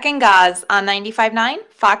Levack and Gaz on 95.9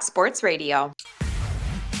 Fox Sports Radio.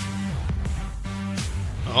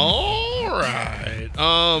 All right.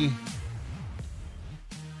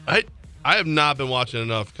 I have not been watching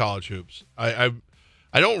enough college hoops. I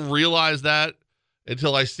don't realize that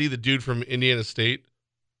until I see the dude from Indiana State.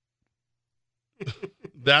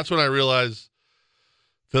 That's when I realize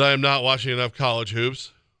that I am not watching enough college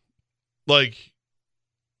hoops. Like,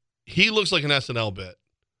 he looks like an SNL bit.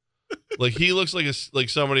 Like, he looks like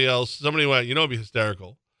somebody else. Somebody went, it'd be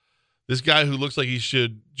hysterical. This guy who looks like he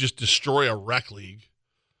should just destroy a rec league,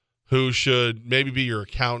 who should maybe be your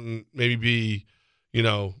accountant, maybe be,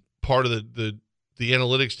 part of the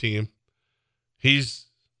analytics team. He's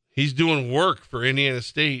doing work for Indiana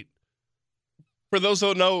State. For those who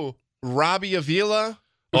don't know, Robbie Avila.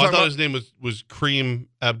 I thought his name was Kareem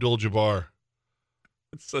Abdul-Jabbar.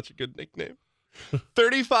 It's such a good nickname.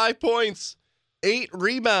 35 points, 8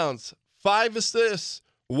 rebounds, 5 assists,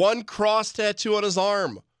 1 cross tattoo on his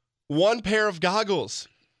arm, 1 pair of goggles,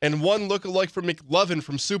 and 1 lookalike for McLovin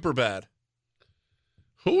from Superbad.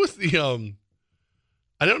 Who was the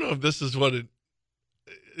I don't know if this is what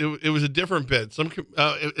it was a different bit.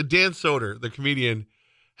 Dan Soder, the comedian,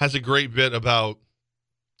 has a great bit about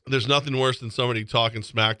there's nothing worse than somebody talking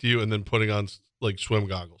smack to you and then putting on like swim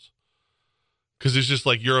goggles. Because it's just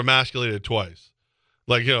like you're emasculated twice.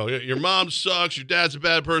 Like, you know, your mom sucks, your dad's a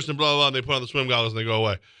bad person, blah, blah, blah, and they put on the swim goggles and they go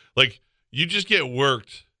away. Like, you just get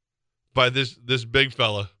worked by this big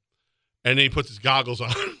fella, and then he puts his goggles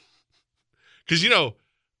on. Because, you know,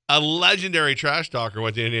 a legendary trash talker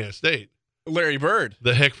went to Indiana State. Larry Bird.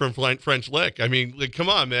 The hick from French Lick. I mean, like, come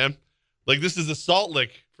on, man. Like, this is the salt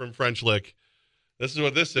lick from French Lick. This is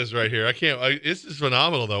what this is right here. This is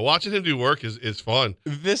phenomenal, though. Watching him do work is fun.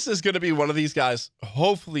 This is going to be one of these guys,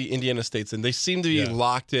 hopefully Indiana State's in. They seem to be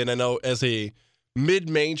locked in. I know as a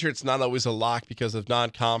mid-major, it's not always a lock because of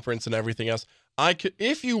non-conference and everything else. I could,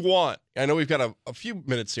 if you want, I know we've got a few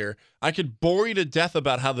minutes here, I could bore you to death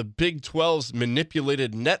about how the Big 12's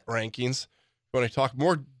manipulated net rankings. When I talk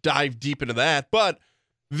more, dive deep into that. But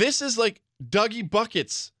this is like Dougie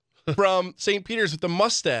Buckets from St. Peter's with the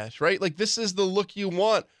mustache, right? Like, this is the look you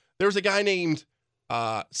want. There was a guy named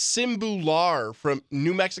Simbular from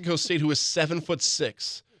New Mexico State who was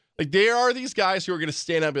 7'6". Like, there are these guys who are going to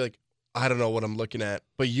stand up and be like, I don't know what I'm looking at,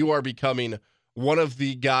 but you are becoming one of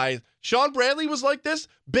the guys. Sean Bradley was like this.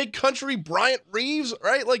 Big country Bryant Reeves,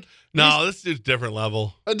 right? Like, no, this is a different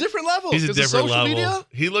level. A different level. He's a different level. Media?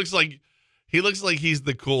 He looks like he's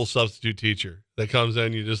the cool substitute teacher that comes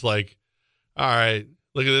in. You're just like, all right,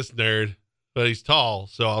 look at this nerd, but he's tall,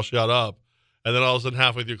 so I'll shut up. And then all of a sudden,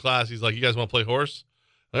 halfway through class, he's like, "You guys want to play horse?"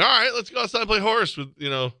 Like, all right, let's go outside and play horse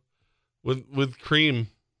with Cream.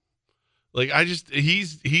 Like,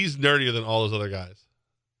 he's nerdier than all those other guys,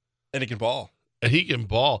 and he can ball.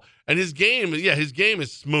 And his game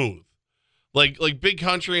is smooth. Like Big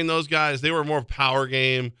Country and those guys, they were more power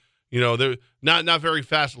game. You know, they're not very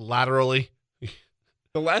fast laterally.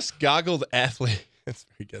 The last goggled athlete, that's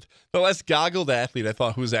very good. The last goggled athlete I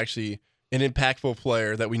thought who was actually an impactful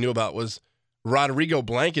player that we knew about was Rodrigo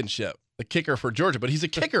Blankenship, the kicker for Georgia. But he's a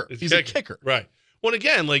kicker. He's a kicker. Right. Well,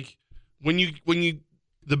 again, like when you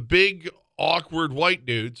the big awkward white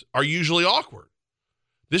dudes are usually awkward.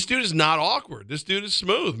 This dude is not awkward. This dude is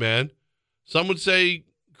smooth, man. Some would say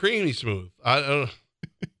creamy smooth. I don't know.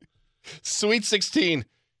 Sweet 16.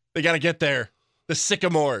 They got to get there. The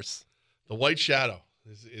Sycamores. The White Shadow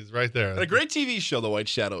is right there. And a great TV show, The White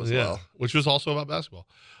Shadow, as well. Which was also about basketball.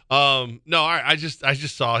 No, I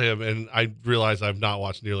just saw him, and I realized I've not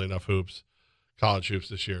watched nearly enough college hoops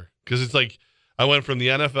this year. Because it's like I went from the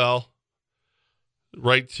NFL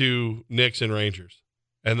right to Knicks and Rangers.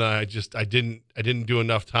 And then I didn't do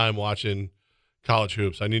enough time watching college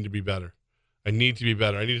hoops. I need to be better. I need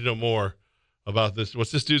to know more about this.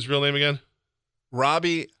 What's this dude's real name again?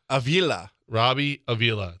 Robbie Avila. Robbie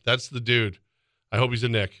Avila. That's the dude. I hope he's a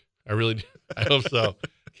Knick. I really do. I hope so.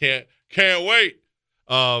 Can't wait.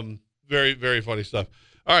 Very, very funny stuff.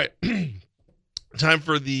 All right. Time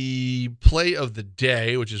for the play of the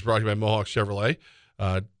day, which is brought to you by Mohawk Chevrolet.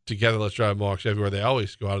 Together, let's drive Mohawks everywhere. They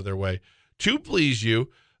always go out of their way to please you.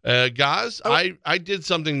 Guys, I did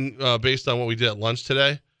something based on what we did at lunch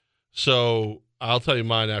today. So I'll tell you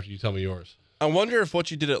mine after you tell me yours. I wonder if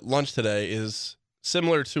what you did at lunch today is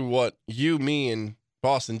similar to what you, me, and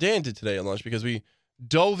Boston Dan did today at lunch, because we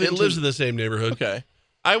dove into... It lives in the same neighborhood. Okay.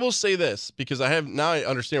 I will say this, because I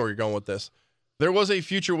understand where you're going with this. There was a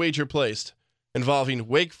future wager placed involving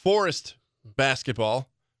Wake Forest basketball,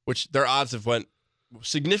 which their odds have went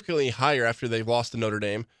significantly higher after they've lost to Notre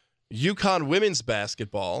Dame. UConn women's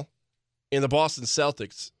basketball and the Boston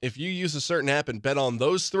Celtics. If you use a certain app and bet on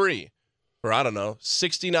those three for, I don't know,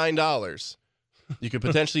 $69, you could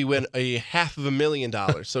potentially win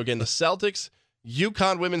 $500,000. So again, the Celtics,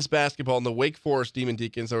 UConn women's basketball, and the Wake Forest Demon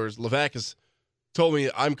Deacons, or as Levack has told me,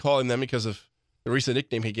 I'm calling them because of the recent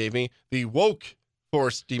nickname he gave me, the Woke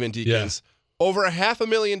Forest Demon Deacons. Yeah. Over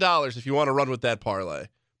 $500,000 if you want to run with that parlay.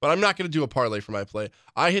 But I'm not going to do a parlay for my play.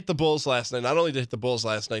 I hit the Bulls last night. Not only did I hit the Bulls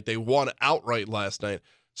last night, they won outright last night.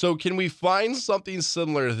 So can we find something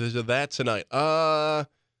similar to that tonight? Gosh,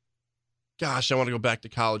 I want to go back to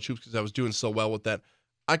college hoops because I was doing so well with that.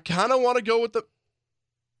 I kind of want to go with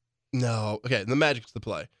No. Okay, the Magic's the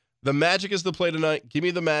play. The Magic is the play tonight. Give me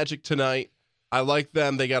the Magic tonight. I like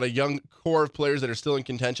them. They got a young core of players that are still in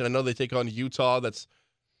contention. I know they take on Utah that's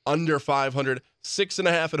under 500,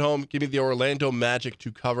 6.5 at home. Give me the Orlando Magic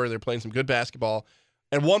to cover. They're playing some good basketball.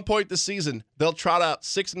 At one point this season, they'll trot out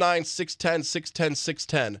 6'9", 6'10", 6'10",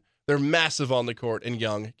 6'10". They're massive on the court and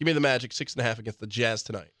young. Give me the Magic 6.5 against the Jazz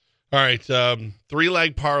tonight. All right,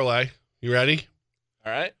 3-leg parlay. You ready?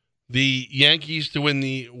 All right. The Yankees to win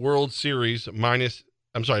the World Series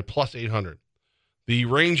plus 800. The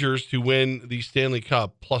Rangers to win the Stanley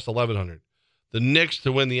Cup plus 1,100. The Knicks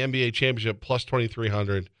to win the NBA championship plus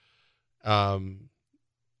 2,300.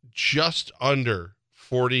 Just under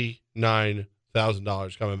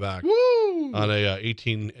 $49,000 coming back. Woo! On a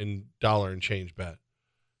 $18 and change bet.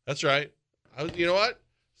 That's right. You know what?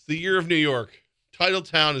 It's the year of New York. Title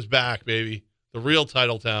Town is back, baby. The real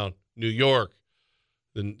Title Town, New York.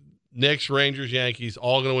 The Knicks, Rangers, Yankees,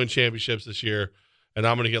 all going to win championships this year, and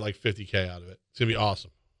I'm going to get like $50K out of it. It's going to be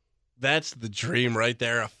awesome. That's the dream right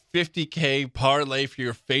there. A $50K parlay for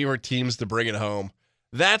your favorite teams to bring it home.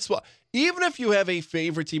 That's what. Even if you have a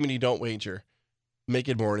favorite team and you don't wager, make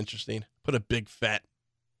it more interesting. Put a big fat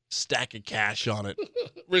stack of cash on it.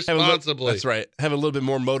 Responsibly. That's right. Have a little bit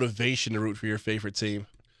more motivation to root for your favorite team.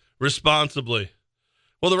 Responsibly.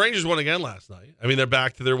 Well, the Rangers won again last night. I mean, they're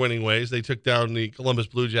back to their winning ways. They took down the Columbus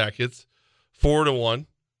Blue Jackets 4-1.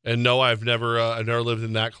 And no, I've never lived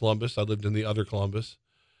in that Columbus. I lived in the other Columbus.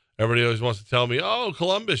 Everybody always wants to tell me, "Oh,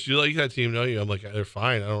 Columbus, you like that team, don't you?" I'm like, "They're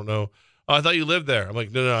fine. I don't know." "Oh, I thought you lived there." I'm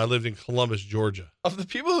like, No, I lived in Columbus, Georgia. Of the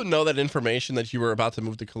people who know that information that you were about to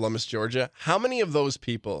move to Columbus, Georgia, how many of those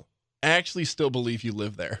people actually still believe you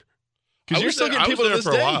live there? Because you're still getting people to this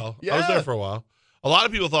day. I was there for a while. A lot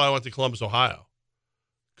of people thought I went to Columbus, Ohio.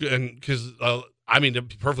 And because, to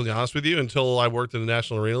be perfectly honest with you, until I worked in the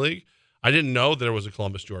National Arena League, I didn't know there was a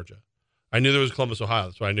Columbus, Georgia. I knew there was Columbus, Ohio.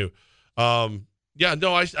 That's what I knew. I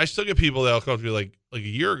still get people that'll come to me like a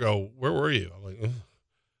year ago, "Where were you?" I'm like, "Ugh."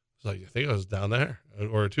 It's like, I think I was down there.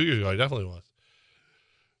 Or 2 years ago, I definitely was.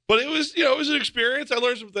 But it was, it was an experience. I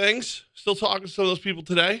learned some things. Still talking to some of those people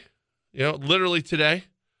today. Literally today.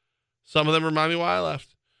 Some of them remind me why I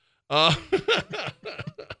left.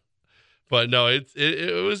 But no,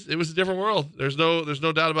 it was a different world. There's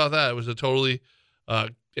no doubt about that. It was a totally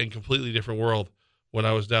and completely different world when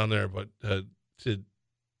I was down there. But see,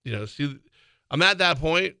 I'm at that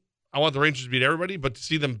point. I want the Rangers to beat everybody, but to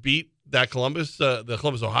see them beat that the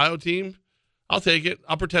Columbus, Ohio team, I'll take it.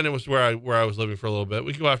 I'll pretend it was where I was living for a little bit.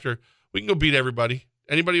 We can go beat everybody.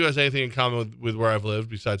 Anybody who has anything in common with where I've lived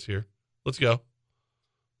besides here. Let's go.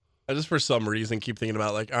 I just for some reason keep thinking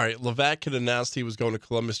about all right, Levack had announced he was going to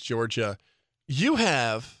Columbus, Georgia. You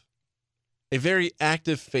have a very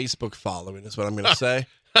active Facebook following is what I'm going to say.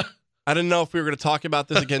 I didn't know if we were going to talk about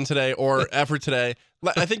this again today or ever today.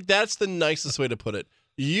 I think that's the nicest way to put it.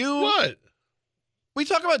 What? We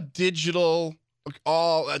talk about digital,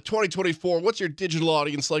 2024. What's your digital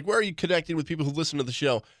audience like? Where are you connecting with people who listen to the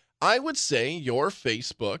show? I would say your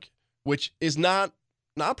Facebook, which is not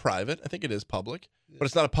private. I think it is public, but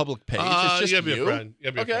it's not a public page. It's just you gotta be you. a friend.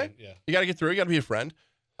 You gotta be okay. a friend. Yeah. You got to get through. You got to be a friend.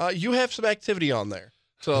 You have some activity on there.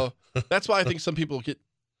 So that's why I think some people get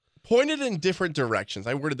pointed in different directions.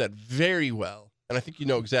 I worded that very well, and I think you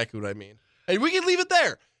know exactly what I mean. And we can leave it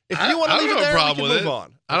there. If you want to leave it there, we can move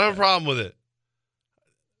on. I don't have a problem with it.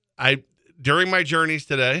 During my journeys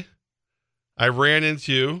today, I ran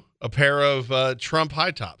into a pair of Trump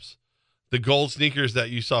high tops, the gold sneakers that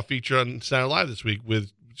you saw featured on Saturday Live this week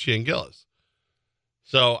with Shane Gillis.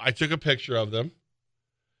 So I took a picture of them,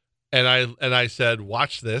 and I said,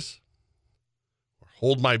 "Watch this," or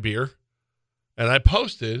 "Hold my beer," and I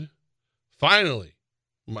posted. Finally,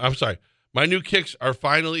 I'm sorry, my new kicks are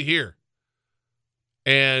finally here,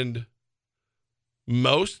 and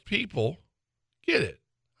most people get it.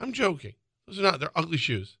 I'm joking. They're ugly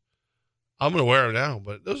shoes. I'm going to wear them now,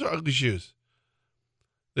 but those are ugly shoes.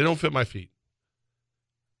 They don't fit my feet.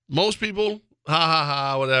 Most people,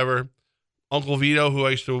 whatever. Uncle Vito, who I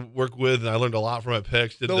used to work with, and I learned a lot from at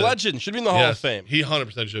Picks. The legend. Should be in the Hall of Fame. He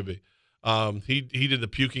 100% should be. He did the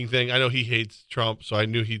puking thing. I know he hates Trump, so I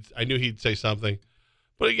knew he'd say something.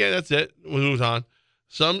 But again, that's it. We move on.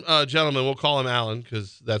 Some gentleman, we'll call him Alan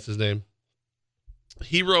because that's his name.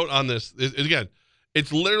 He wrote on this, again,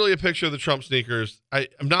 it's literally a picture of the Trump sneakers. I'm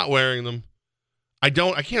not wearing them. I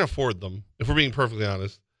can't afford them, if we're being perfectly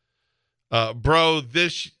honest. Bro,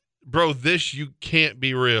 this you can't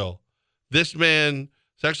be real. This man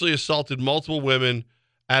sexually assaulted multiple women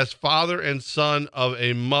as father and son of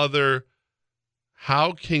a mother.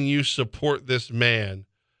 How can you support this man?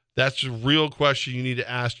 That's a real question you need to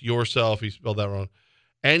ask yourself. He spelled that wrong.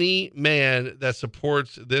 Any man that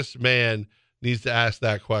supports this man needs to ask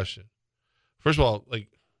that question. First of all,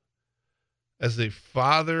 as a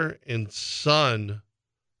father and son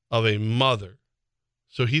of a mother.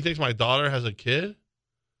 So he thinks my daughter has a kid?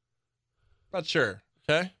 Not sure.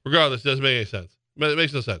 Okay. Regardless, it doesn't make any sense. It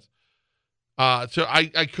makes no sense. So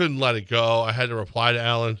I couldn't let it go. I had to reply to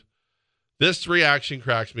Alan. This reaction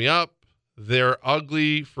cracks me up. They're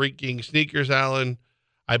ugly freaking sneakers, Alan.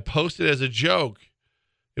 I posted as a joke.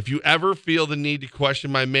 If you ever feel the need to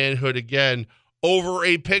question my manhood again over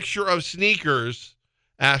a picture of sneakers,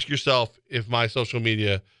 ask yourself if my social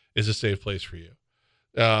media is a safe place for you.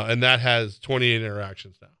 And that has 28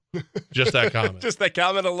 interactions now. Just that comment. Just that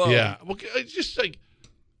comment alone. Yeah. Well, it's just like,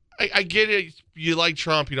 I get it. You like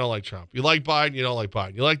Trump, you don't like Trump. You like Biden, you don't like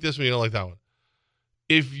Biden. You like this one, you don't like that one.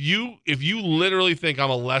 If you literally think I'm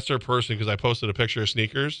a lesser person because I posted a picture of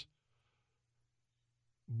sneakers,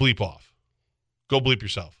 bleep off. Go bleep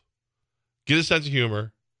yourself. Get a sense of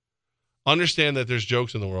humor. Understand that there's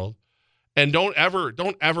jokes in the world. And don't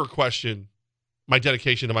ever question my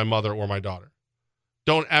dedication to my mother or my daughter.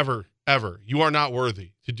 Don't ever. You are not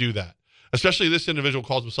worthy to do that. Especially this individual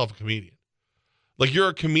calls himself a comedian. Like, you're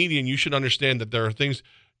a comedian, you should understand that there are things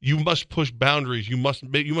you must push boundaries. You must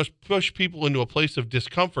push people into a place of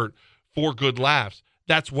discomfort for good laughs.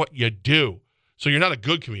 That's what you do. So you're not a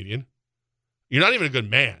good comedian. You're not even a good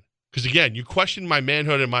man. Because again, you question my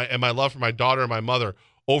manhood and my love for my daughter and my mother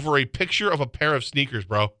over a picture of a pair of sneakers,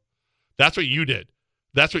 bro. That's what you did.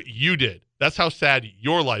 That's how sad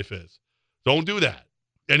your life is. Don't do that.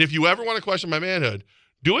 And if you ever want to question my manhood,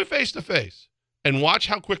 do it face to face and watch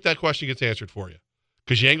how quick that question gets answered for you.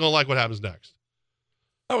 Because you ain't going to like what happens next.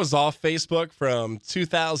 I was off Facebook from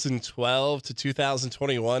 2012 to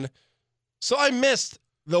 2021. So I missed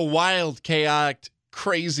the wild, chaotic,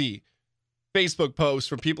 crazy Facebook posts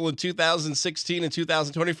from people in 2016 and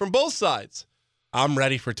 2020 from both sides. I'm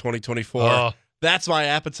ready for 2024. That's my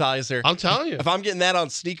appetizer. I'm telling you. If I'm getting that on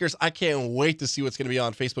sneakers, I can't wait to see what's going to be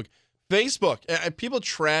on Facebook. People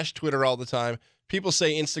trash Twitter all the time. People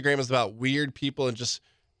say Instagram is about weird people and just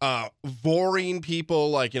boring people,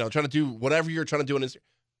 like, trying to do whatever you're trying to do on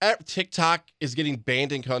Instagram. TikTok is getting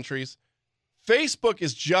banned in countries. Facebook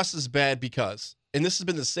is just as bad because, and this has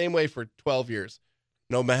been the same way for 12 years,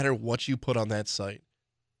 no matter what you put on that site,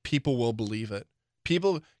 people will believe it.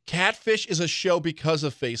 Catfish is a show because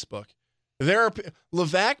of Facebook.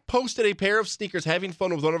 Levack posted a pair of sneakers having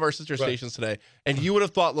fun with one of our sister stations today, and you would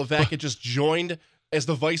have thought Levack had just joined as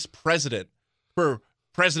the vice president for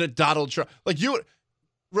President Donald Trump.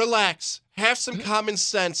 Relax, have some common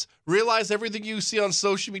sense, realize everything you see on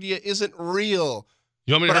social media isn't real.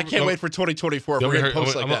 I can't wait for 2024 if we're going to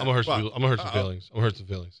post like that. I'm going to hurt some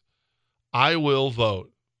feelings. I will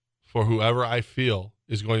vote for whoever I feel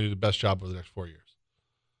is going to do the best job over the next 4 years.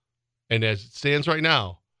 And as it stands right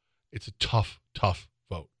now, it's a tough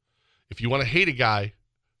vote. If you want to hate a guy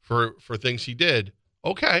for things he did,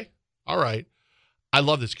 okay, all right. I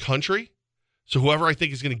love this country. So whoever I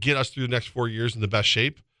think is going to get us through the next 4 years in the best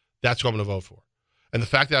shape, that's who I'm going to vote for. And the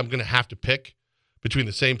fact that I'm going to have to pick between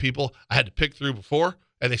the same people I had to pick through before,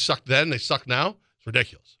 and they sucked then, they suck now, it's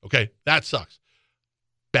ridiculous. Okay, that sucks.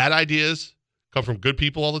 Bad ideas come from good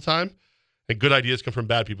people all the time, and good ideas come from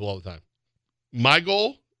bad people all the time. My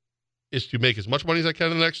goal is to make as much money as I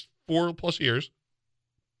can in the next 4+ years,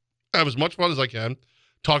 have as much fun as I can,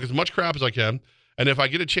 talk as much crap as I can, and if I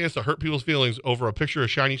get a chance to hurt people's feelings over a picture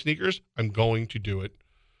of shiny sneakers, I'm going to do it.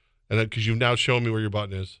 And because you've now shown me where your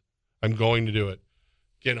button is, I'm going to do it.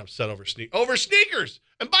 Getting upset over sneakers.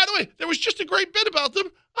 And by the way, there was just a great bit about them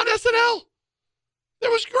on SNL.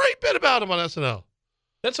 There was a great bit about them on SNL.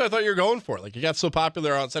 That's what I thought you were going for. Like, you got so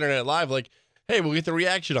popular on Saturday Night Live, like, hey, we'll get the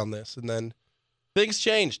reaction on this. And then things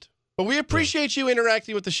changed. But we appreciate you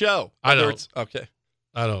interacting with the show. I don't. Okay.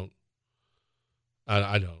 I don't.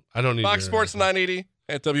 I don't need Fox Sports 980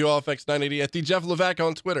 at WLFX 980 at the Jeff Levack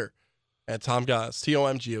on Twitter at Tom Goz,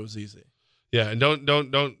 TOMGOZZ. Yeah, and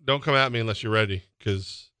don't come at me unless you're ready,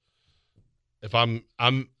 because if I'm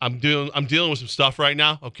dealing with some stuff right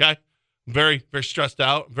now. Okay, I'm very stressed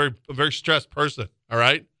out. I'm a very stressed person. All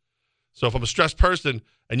right, so if I'm a stressed person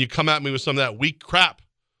and you come at me with some of that weak crap,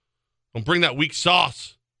 don't bring that weak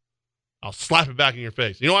sauce. I'll slap it back in your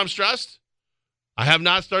face. You know why I'm stressed? I have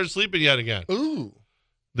not started sleeping yet again. Ooh.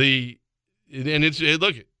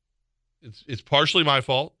 It's partially my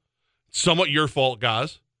fault. It's somewhat your fault,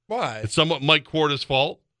 guys. Why? It's somewhat Mike Corda's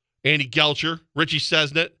fault. Andy Gelcher, Richie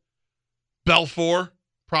Sesnett, Belfour,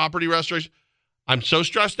 property restoration. I'm so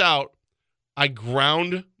stressed out, I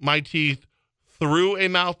ground my teeth through a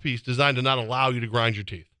mouthpiece designed to not allow you to grind your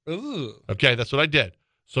teeth. Ooh. Okay, that's what I did.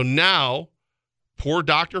 So now, poor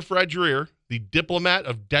Dr. Fred Dreer, the diplomat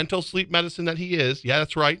of dental sleep medicine that he is, yeah,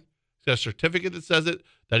 that's right, he's got a certificate that says it,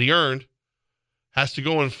 that he earned, has to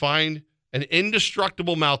go and find an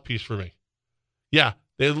indestructible mouthpiece for me. Yeah,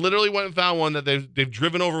 They literally went and found one that they've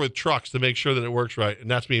driven over with trucks to make sure that it works right,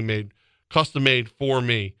 and that's being made, custom made for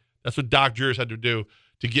me. That's what Doc Dreer's had to do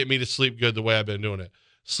to get me to sleep good the way I've been doing it.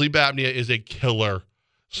 Sleep apnea is a killer.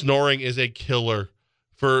 Snoring is a killer.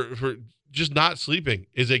 For just not sleeping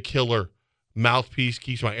is a killer. Mouthpiece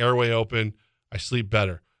keeps my airway open. I sleep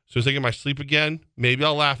better. So as I get my sleep again, maybe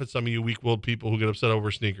I'll laugh at some of you weak-willed people who get upset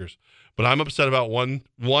over sneakers. But I'm upset about one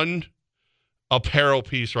apparel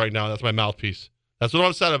piece right now. That's my mouthpiece. That's what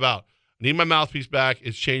I'm upset about. I need my mouthpiece back.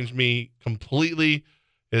 It's changed me completely.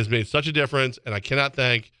 It has made such a difference, and I cannot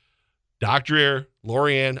thank Doc Dreer,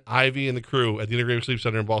 Lorianne, Ivy, and the crew at the Integrated Sleep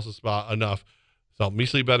Center in Boston Spa enough to help me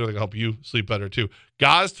sleep better. They can help you sleep better, too.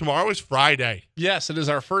 Guys, tomorrow is Friday. Yes, it is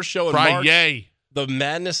our first show in March. Friday. The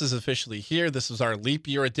madness is officially here. This is our leap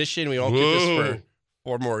year edition. We won't get this for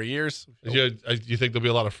 4 more years. You think there'll be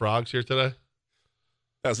a lot of frogs here today?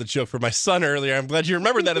 That was a joke for my son earlier. I'm glad you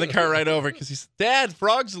remembered that in the car ride over because he said, Dad,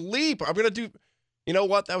 frogs leap. I'm going to do... You know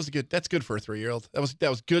what? That's good for a 3-year-old. That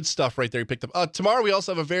was good stuff right there he picked up. Tomorrow we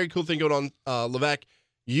also have a very cool thing going on, Levack.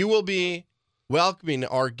 You will be welcoming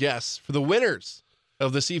our guests for the winners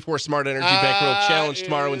of the C4 Smart Energy Bankroll Challenge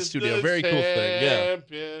tomorrow in studio. Very cool thing.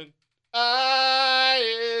 Yeah. I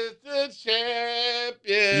is the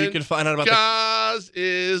champion. You can find out about Gaz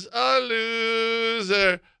is a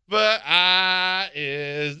loser, but I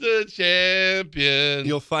is the champion.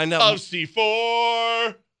 You'll find out of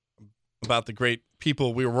C4 about the great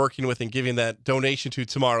people we were working with and giving that donation to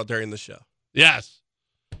tomorrow during the show. Yes.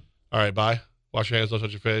 All right, bye. Wash your hands, don't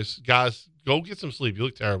touch your face. Guys, go get some sleep. You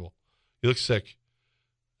look terrible. You look sick.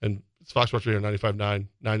 And it's Fox Sports Radio 95.9,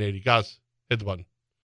 980. Guys, hit the button.